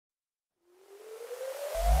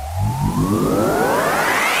Hello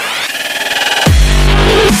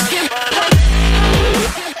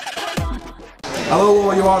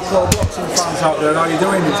all you hardcore boxing fans out there, how are you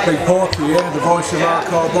doing? It's Big Porky here, the voice of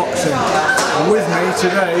hardcore boxing. And with me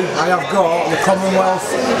today I have got the Commonwealth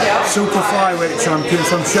Super Flyweight Champion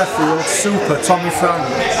from Sheffield, Super Tommy Frank.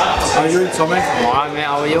 How are you doing, Tommy? Alright mate,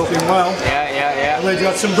 how are you? Doing well? Yeah. I heard you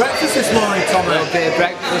had some breakfast this morning, Tommy. A bit of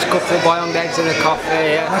breakfast, couple of boiled eggs and a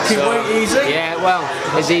coffee, yeah. Make it weight easy? Yeah, well,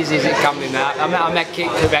 as easy as it can be mate. I make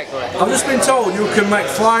it correctly. I've just been told you can make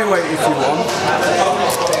flyweight if you want.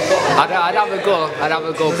 I'd have a go,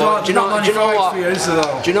 but do you know what?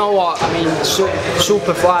 Do you know what? I mean,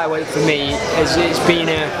 super flyweight for me it's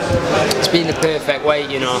been the perfect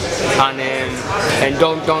weight, you know. And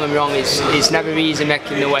don't get me wrong, it's never easy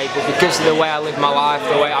making the weight, but because of the way I live my life,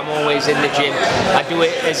 the way I'm always in the gym, I do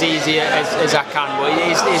it as easy as I can. But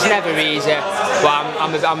it's never easy. But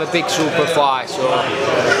I'm a big super fly, so.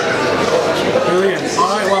 Brilliant.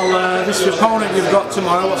 Alright, well, this opponent you've got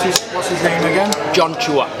tomorrow, what's his name again? John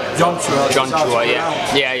Chua,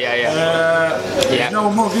 yeah. Yeah. No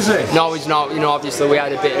mug, is he? No, he's not. You know, obviously we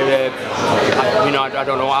had a bit of a, you know, I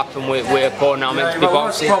don't know what happened with opponent now meant to be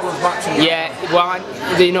boxing. Yeah, well,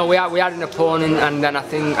 you know, we had an opponent, and then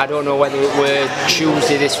I don't know whether it were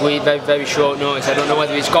Tuesday this week, very short notice. I don't know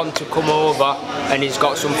whether he's gone to come over and he's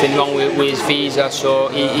got something wrong with his visa, so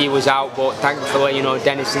he was out. But thankfully, you know,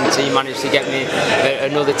 Dennis and the team managed to get me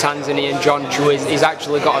another Tanzanian. John Chua. He's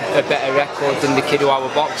actually got a better record than the kid who I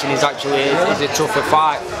was boxing. He's a tougher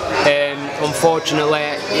fight.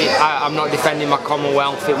 Unfortunately, I'm not defending my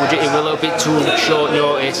Commonwealth. It was a little bit too short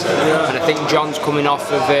notice, and I think John's coming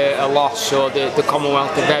off of a loss. So the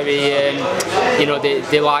Commonwealth are very, you know,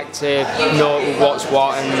 they like to know what's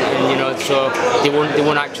what, and you know, so they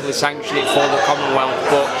won't actually sanction it for the Commonwealth.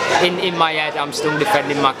 But in my head, I'm still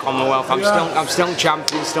defending my Commonwealth. I'm still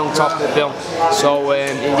champion, still top of the bill. So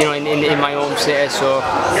you know, in my home city. So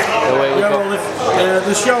away we go. Well,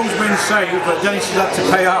 the show's been saved, but Dennis has had to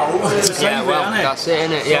pay out to save it, hasn't it? That's it,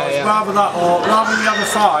 isn't it? Yeah, so rather than have a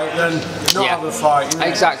fight than not have a fight.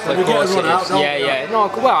 Exactly, of course it is. Yeah. No,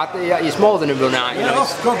 well, it's more than a run out, you know.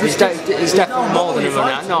 It's definitely more than a run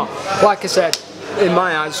out. No, like I said, in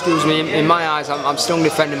my eyes, I'm still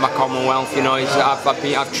defending my Commonwealth. You know,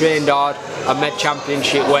 I've trained hard. I've made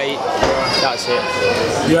championship weight. That's it.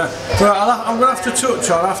 Yeah, but I'm going to have to touch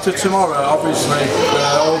on after tomorrow. Obviously,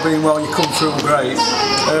 all being well, you come through great.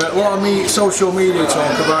 A lot of social media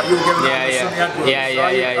talk about you getting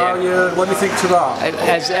Yeah. What do you think to that?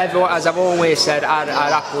 As I've always said, I'd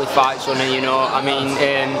happily fight Sonny. You know, I mean,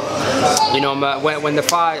 you know, when the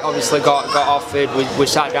fight obviously got offered, we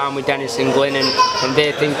sat down with Dennis and Glyn, and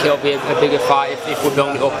they think it'll be a bigger fight if we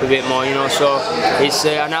build it up a bit more. You know, so it's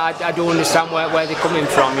and I do understand where they're coming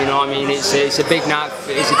from. You know, I mean, it's a big night,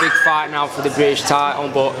 it's a big fight now for the British title,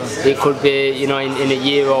 but it could be, you know, in a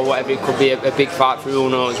year or whatever, it could be a big fight for who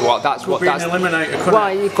knows what. That's could what be that's. An eliminator, well,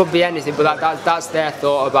 it could be anything, but that's their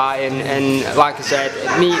thought about it. And like I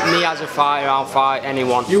said, me as a fighter, I'll fight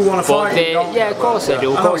anyone. You want to fight? Yeah, of course I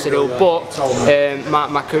do. Of course I do. But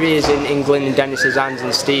my career's in Glyn and Dennis's hands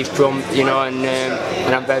and Steve Crump, you know,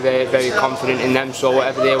 and I'm very confident in them. So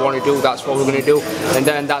whatever they want to do, that's what we're going to do. And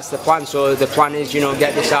then that's the plan. So the plan is, you know,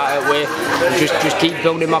 get this out of the way, and just keep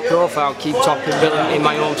building my profile, keep topping building in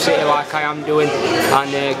my own city like I am doing,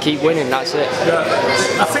 and keep winning. That's it. Yeah.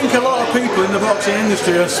 I think a lot of people in the boxing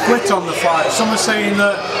industry are split on the fight. Some are saying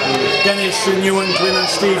that Dennis and you and Glyn and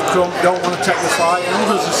Steve Crump don't want to take the fight, and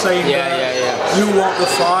others are saying you want the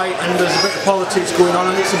fight, and there's a bit of politics going on,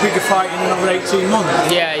 and it's a bigger fight in another 18 months.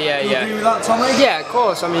 Do you agree with that, Tommy? Yeah, of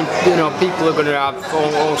course. I mean, you know, people are going to have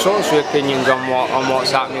all sorts of opinions on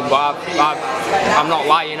what's happening, but I'm not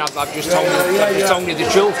lying. I've just told you the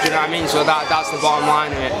truth. Do you know what I mean? So that's the bottom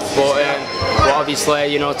line of it. But obviously,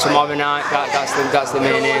 you know, tomorrow night that's the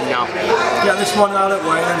main aim now. Get this one out of the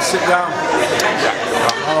way and then sit down.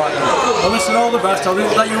 Alright then. Well, listen, all the best. I'll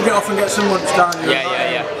let you get off and get some lunch down here.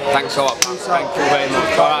 Yeah. Thanks a lot. Thank you very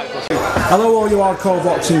much. Alright. Hello all you hardcore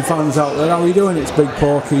boxing fans out there, how are you doing? It's Big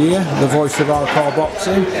Porky here, the voice of hardcore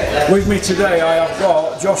boxing. With me today I have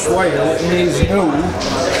got Josh Wale in his new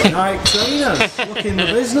Nike trainers, looking the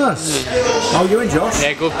business. How are you doing, Josh?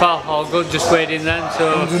 Yeah, good pal, all good, just weighed in then. So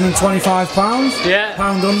 125 pounds? Yeah.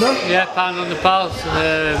 Pound under? Yeah, pound under pals,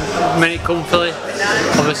 made it comfortably.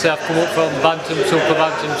 Obviously I've come up from bantam, super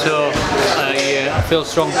bantam, so I feel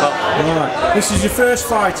strong pal. Right, this is your first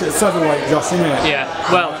fight at featherweight, Josh, isn't it? Yeah,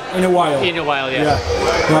 well, in a while. In a while, yeah.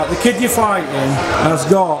 Right, the kid you're fighting has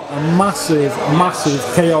got a massive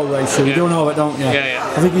KO ratio. You do know that, don't you? Yeah.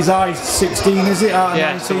 I think his high's 16, is it? Out of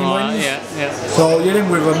 19 wins. So you're in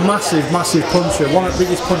with a massive puncher, one of the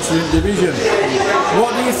biggest punchers in the division.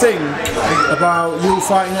 What do you think about you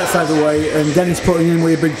fighting at featherweight and Dennis putting in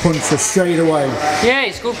with a big puncher straight away? Yeah,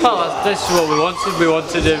 it's good, pal. This is what we wanted. We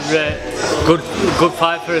wanted a good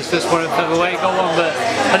fight for us. This one at featherweight got one, but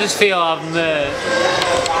I just feel I'm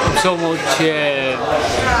so much.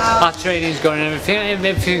 Our training's going and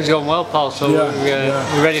everything's going well, pal. So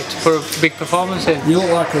we're ready to put a big performance in. You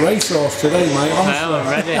look like a racehorse today, mate. Honestly. I'm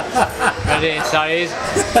ready. It's how it is.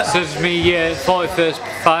 This is me 41st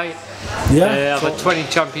fight. Yeah, I've had 20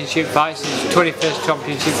 championship fights, it's 21st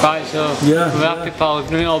championship fight, so we're happy, pal. We've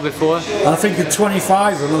done it all before. I think at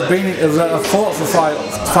 25 of them have fought for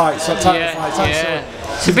fights, so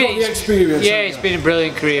it's a bit experience. Yeah, it's been a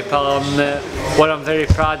brilliant career, pal. What I'm very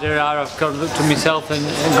proud of, I've gone to myself and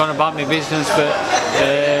gone about my business, but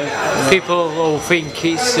people will think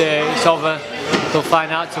it's over. They'll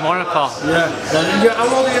find out tomorrow, pal. Yeah. How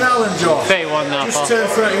old are you now then, Joe? 31 now, Just turned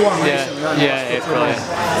 31 recently.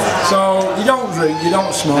 Yeah. So you don't drink, you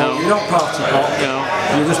don't smoke, you don't party pop. No.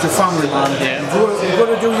 You're just a family man. Yeah. You've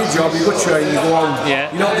got to do your job, you go train, you go home.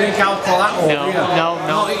 Yeah. You don't drink alcohol at all, do you?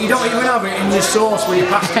 No. You don't even have it in your sauce when you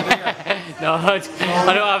pass it, do you? No, I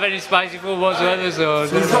don't have any spicy food whatsoever, so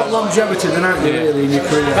you've got longevity then, haven't you, really, in your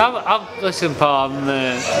career? Listen, pal,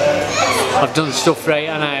 I've done stuff right,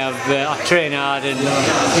 and I train hard, and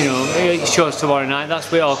it shows tomorrow night.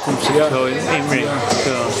 That's where it all comes to show in ring.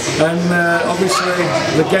 So. And obviously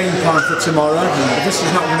the game plan for tomorrow. This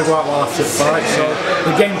is not going to go out well after the fight, so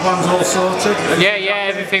the game plan's all sorted. Yeah,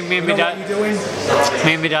 everything. Me and my dad. What are you doing?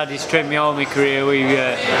 Me and my dad has trained me all my career.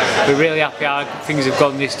 We're really happy how things have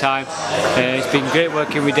gone this time. It's been great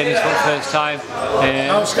working with Dennis for the first time.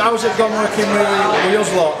 How's it gone working with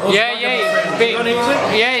us lot?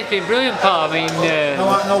 It's been brilliant, pal. I mean,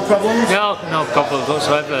 no problems? No problems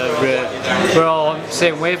whatsoever. We're all on the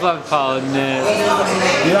same wavelength, pal. And,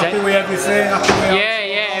 you're happy with everything?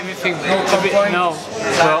 Everything. No complaints? No,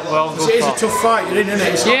 we're all good. It is a tough fight, you're in, isn't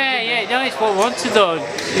it? It's what we wanted though.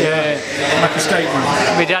 Make a statement.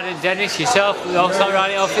 My dad and Dennis, yourself, we all sat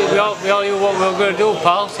around it off. We all knew what we were going to do,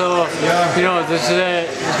 pal. So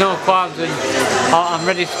there's no qualms, and I'm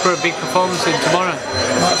ready for a big performance in tomorrow.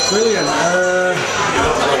 That's brilliant.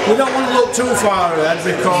 We don't want to look too far ahead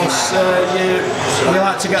because you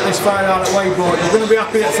like to get this fight out of the way, but you're going to be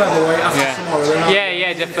happy at featherweight after tomorrow.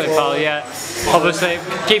 Yeah, definitely, pal. Yeah. Obviously,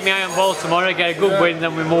 keep my eye on ball tomorrow, get a good win,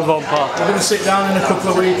 then we move on, pal. We're going to sit down in a couple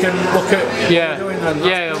of weeks and look at what we're doing then.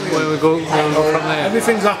 We'll go from there.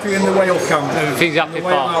 Everything's happy in the Wale camp. Everything's happy,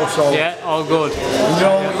 pal. Yeah, all good.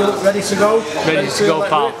 And you look ready to go? Ready to go,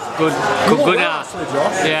 pal. Good now.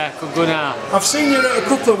 Yeah, good now. I've seen you at a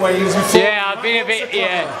couple of weigh-ins before. Yeah, I've been a bit,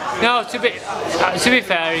 No, to be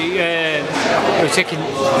fair,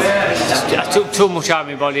 I took too much out of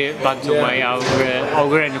my body at bantamweight. I was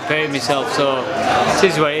going to end up hurting myself, so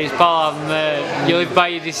this is what it is, pal. You live by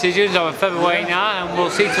your decisions. I'm a featherweight now, and we'll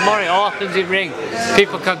see tomorrow. It all happens in ring.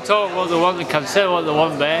 People can talk what they want, they can say what they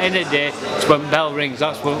want, but at the end of the day, it's when bell rings.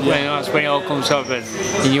 That's when it all comes up, and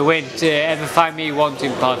you win to ever find me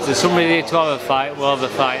wanting, pal. If there's somebody there to have a fight, we'll have a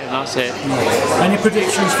fight, and that's it. Any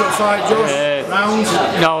predictions for the fight, Josh? Rounds?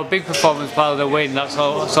 No, big performance, pal. The win. That's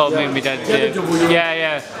all me and my dad do.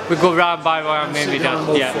 Yeah. We go round by round, me and my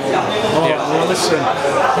dad. Yeah. Well, listen.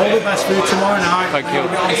 All the best for you tomorrow night. Thank you.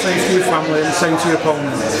 And same to your family and same to your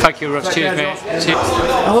opponent. Thank you, Russ. Cheers, mate.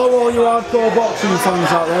 Hello, all you hardcore boxing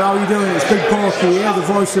fans out there. How are you doing? It's Big Porky here, the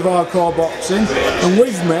voice of hardcore boxing. And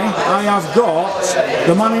with me, I have got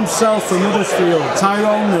the man himself from Huddersfield,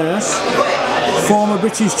 Tyrone Nurse, former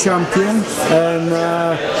British champion, and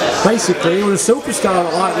basically he was a superstar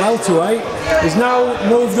at light welterweight. He's now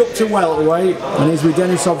moved up to welterweight, and he's with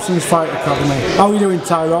Dennis Hobsons Fight Academy. How are you doing,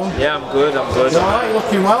 Tyrone? Yeah, I'm good. You alright?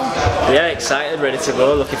 Looking well? Yeah, excited, ready to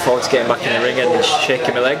go. Looking forward to getting back in the ring and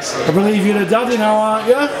shaking my legs. I believe you're a daddy now, aren't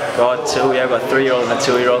you? Got two, yeah. I've got a 3-year-old and a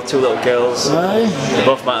 2-year-old, two little girls. Aye. They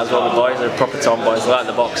both matter as well. The boys are proper tomboys. They like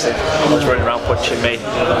the boxing. Always running around punching me.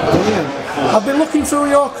 Brilliant. I've been looking through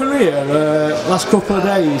your career last couple of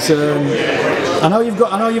days. I know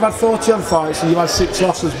you've had 40 odd fights and you've had 6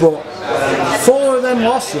 losses, but 4 of them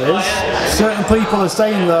losses, certain people are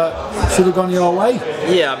saying that should have gone your way.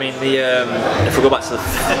 Yeah, I mean, if we go back to the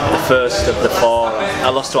first of the 4, I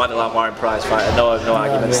lost to Adelan Warren Prize fight. No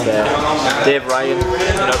arguments there. Dave Ryan, it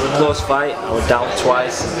was a close fight. I was down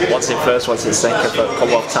twice, once in first, once in second for the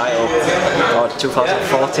Commonwealth title,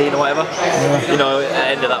 2014 or whatever. At the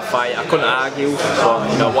end of that fight, I couldn't argue.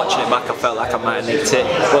 But watching it back, I felt like I might have nicked it.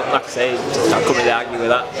 But like I say, I couldn't really argue with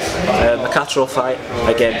that. The Catterall fight,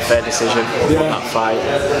 again, fair decision on that fight. fight.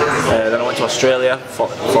 Then I went to Australia,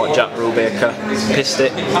 fought Jack Brubaker, pissed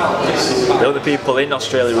it. The other people in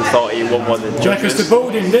Australia who thought he won one of the judges. Because they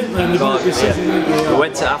booed him, didn't they? We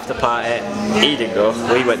went to after party, he didn't go,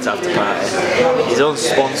 we went to after party. His own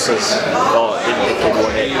sponsors thought didn't think he'd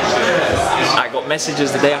won it. I got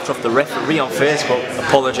messages the day after off the referee on Facebook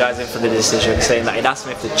apologising for the decision, saying that he'd asked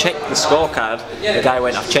me if they checked the scorecard. The guy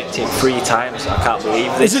went, I've checked it 3 times, I can't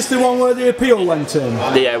believe this. Is this the one where the appeal went in?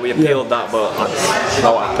 Yeah, we appealed that, but that's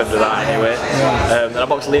not what happened with that anyway. Then I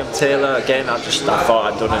boxed Liam Taylor again. I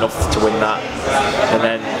thought I'd done enough to win that. And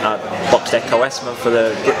then I boxed Echo Westman for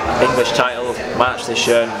the English title March this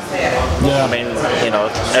year. I mean, you know,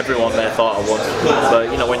 everyone there thought I won.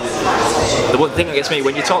 But you know, the one thing that gets me,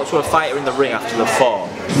 when you talk to a fighter in the ring after the fall,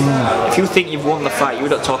 if you think you've won the fight, you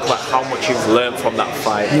don't talk about how much you've learned from that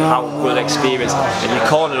fight, how good experience, and your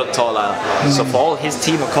corner don't talk like that. So for all his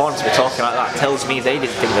team of corners to be talking like that tells me they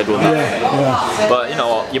didn't think they'd won that. But you know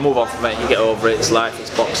what, you move on from it, you get over it, it's life,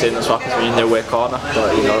 it's boxing, that's what happens when you're in the away corner.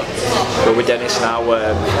 But you know, we're with Dennis now,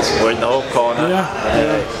 we're in the home corner.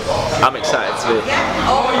 I'm excited to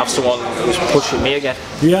have someone who's pushing me again.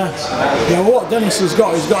 Well, what Dennis has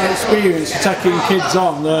got, he's got experience of taking kids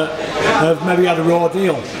on that have maybe had a raw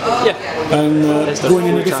deal. And going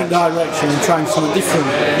in a different direction and trying something different.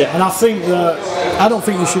 And I think that, I don't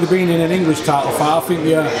think you should have been in an English title fight. I think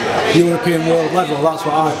the European world level, that's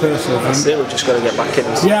what I personally think. That's it, we've just got to get back in.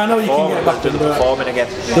 I know you can get back in, but performing again.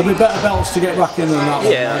 There'll be better belts to get back in than that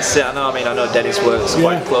one. That's it, I know. I mean, I know Dennis works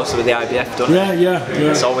quite closely with the IBF, doesn't he?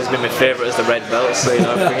 It's always been my favourite as the red belt, so you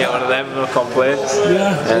know, if we get one of them, no complaints.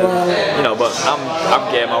 You know, but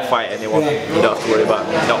I'm game, I'll fight anyone. You don't have to worry about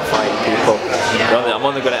me not fighting people. I'm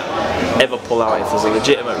only going to ever pull out if there's a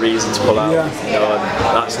legitimate reason to pull out. You know,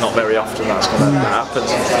 and that's not very often that's going to happen.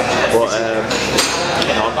 But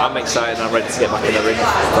you know, I'm excited and I'm ready to get back in the ring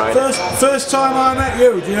Friday. First time I met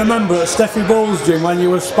you, do you remember at Steffi Bull's gym when you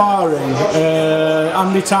were sparring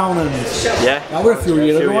Andy Townend? That was a few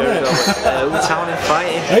years ago, wasn't it? Who Townend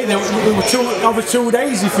fighting? Hey, they were over 2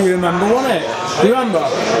 days if you remember, wasn't it? Do you remember?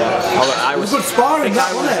 I was good sparring,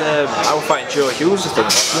 that wasn't it? I was fighting Joe Hughes, I think.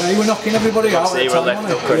 You were knocking everybody out. They were left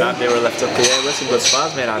hooker and Andy were left hooker. Yeah, we had some good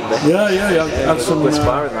spars, me and Andy. Had some good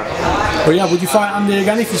sparring, man. But would you fight Andy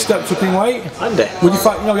again if you stepped up in weight? Andy? Would you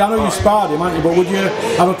fight? You know, I know you sparred him, haven't you? But would you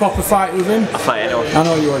have a proper fight with him? I fight anyone. I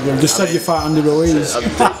know you would. You just said you fight Andy Ruiz.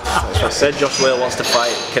 I said Josh Wale wants to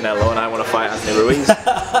fight Canelo and I want to fight Anthony Ruiz.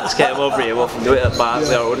 Let's get him over here. We'll do it at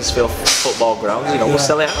Barnsley or Huddersfield football grounds. You know, we'll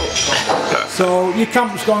sell it out. So your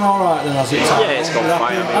camp's gone all right then, has it? It's gone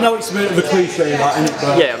fine. I know it's a bit of a cliche, that, isn't it?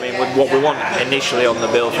 But I mean, what we want initially on the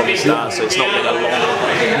bill from the start, so it's not been a long,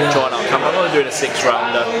 drawn out camp. I'm only doing a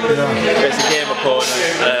 6-rounder. It's a game opponent.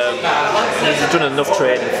 I've done enough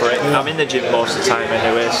training for it. I'm in the gym most of the time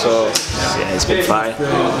anyway, so it's been fine.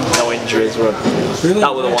 No injuries.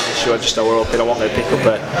 That was the one issue I were hoping I wanted to pick up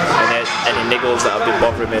any niggles that have been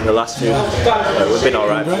bothering me in the last few. We've been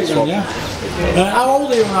alright for this one. How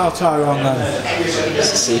old are you now, Tyrone, then?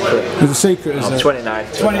 It's a secret. It's a secret, is it? I'm 29.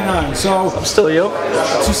 29, so... I'm still young.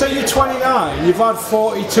 So you say you're 29, you've had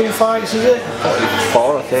 42 fights, is it?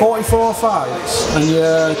 44, I think. 44 fights, and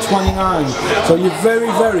you're 29. So you're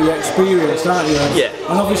very, very experienced, aren't you?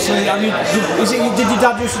 And obviously, did your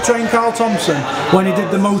dad used to train Carl Thompson when he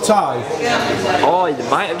did the Muay Thai? Oh, they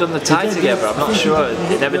might have done the Thai together, I'm not sure.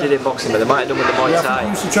 They never did in boxing, but they might have done with the Muay Thai. He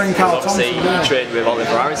used to train Carl Thompson. He trained with Oliver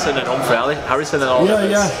Harrison and Humphrey Harrison and all that.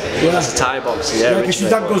 That's a Thai boxer, because your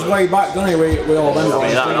dad goes way back, doesn't he, with all them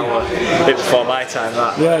guys? That was a bit before my time,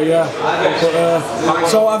 that. But,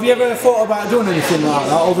 so have you ever thought about doing anything like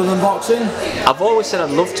that, other than boxing? I've always said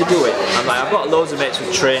I'd love to do it. I've got loads of mates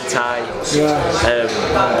who train Thai,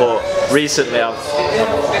 but recently I've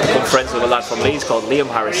become friends with a lad from Leeds called Liam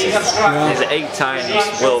Harrison. He's an 8-time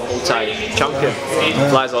world Muay Thai champion. He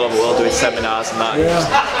flies all over the world doing seminars and that.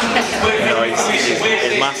 You know,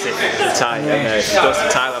 he's massive in Thai. And he goes to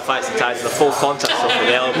Thailand, fights in Thai, the full contact stuff with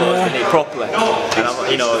the elbows, and he properly. And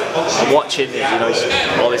I'm watching it,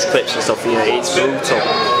 all these clips and stuff. It's brutal.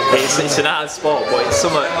 It's an hard sport, but it's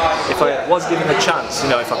something. If I was given a chance,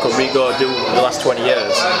 if I could re-go do the last 20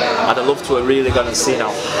 years, I'd have loved to have really gone and seen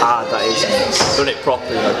how hard that is. Done it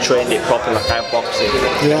properly, trained it properly like I'm boxing.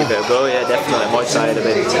 Give it a go, definitely. Muay Thai would have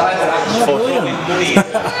been fun.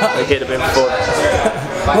 It would have been fun.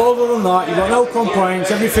 Well, other than that, you've got no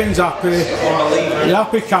complaints, everything's happy, you're a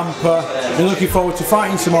happy camper, you're looking forward to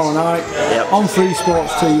fighting tomorrow night on Free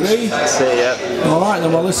Sports TV. That's it, Alright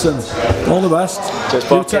then, well listen, all the best. Cheers,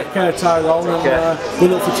 you take care, Tyrone, and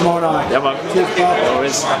good luck for tomorrow night. Yeah, man. Cheers,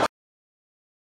 pal.